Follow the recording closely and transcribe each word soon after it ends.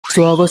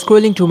So I was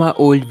scrolling through my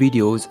old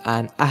videos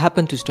and I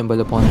happened to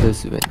stumble upon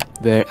this one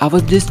where I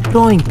was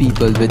destroying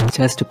people with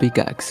just a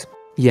pickaxe.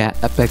 Yeah,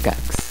 a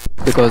pickaxe.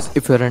 Because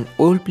if you're an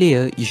old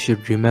player, you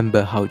should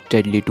remember how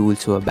deadly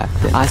tools were back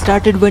then. I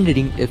started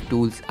wondering if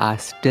tools are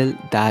still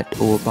that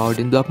overpowered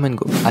in Blockman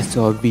Go. I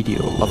saw a video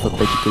of a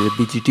particular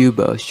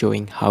BGTuber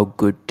showing how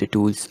good the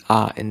tools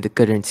are in the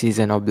current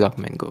season of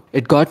Blockman Go.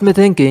 It got me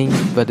thinking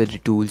whether the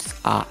tools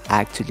are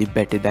actually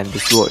better than the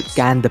swords.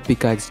 Can the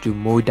pickaxe do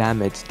more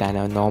damage than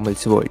a normal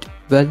sword?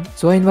 Well,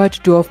 so I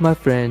invited two of my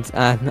friends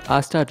and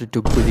I started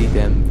to bully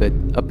them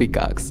with a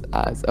pickaxe.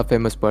 As a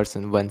famous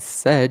person once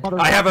said,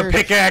 I have a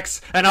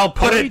pickaxe and I'll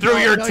put it through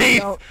your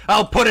teeth!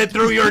 I'll put it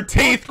through your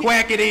teeth,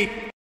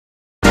 quackity!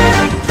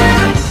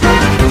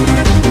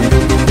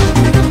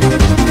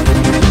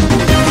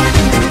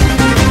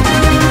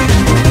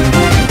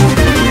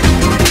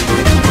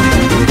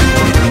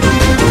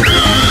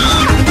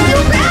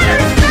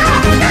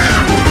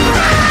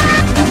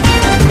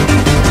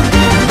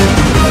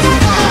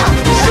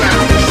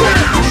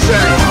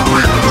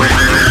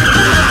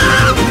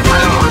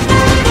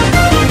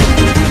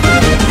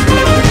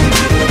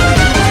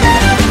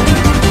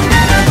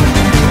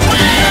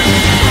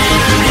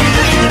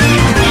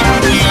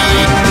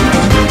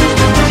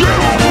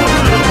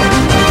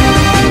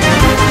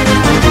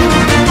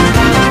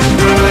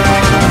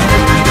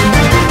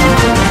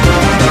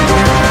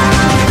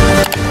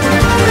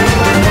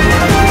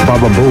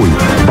 Baba Booey,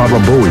 Baba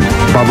Booey,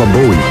 Baba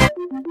Booey.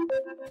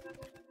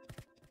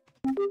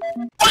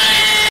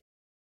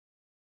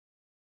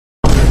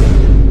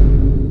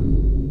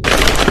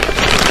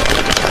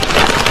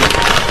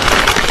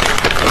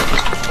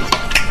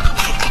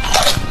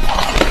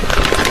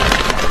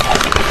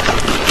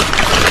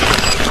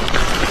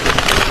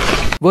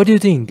 what do you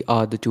think?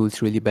 Are the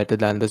tools really better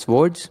than the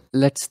swords?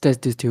 Let's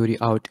test this theory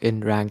out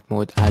in ranked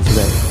mode as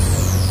well.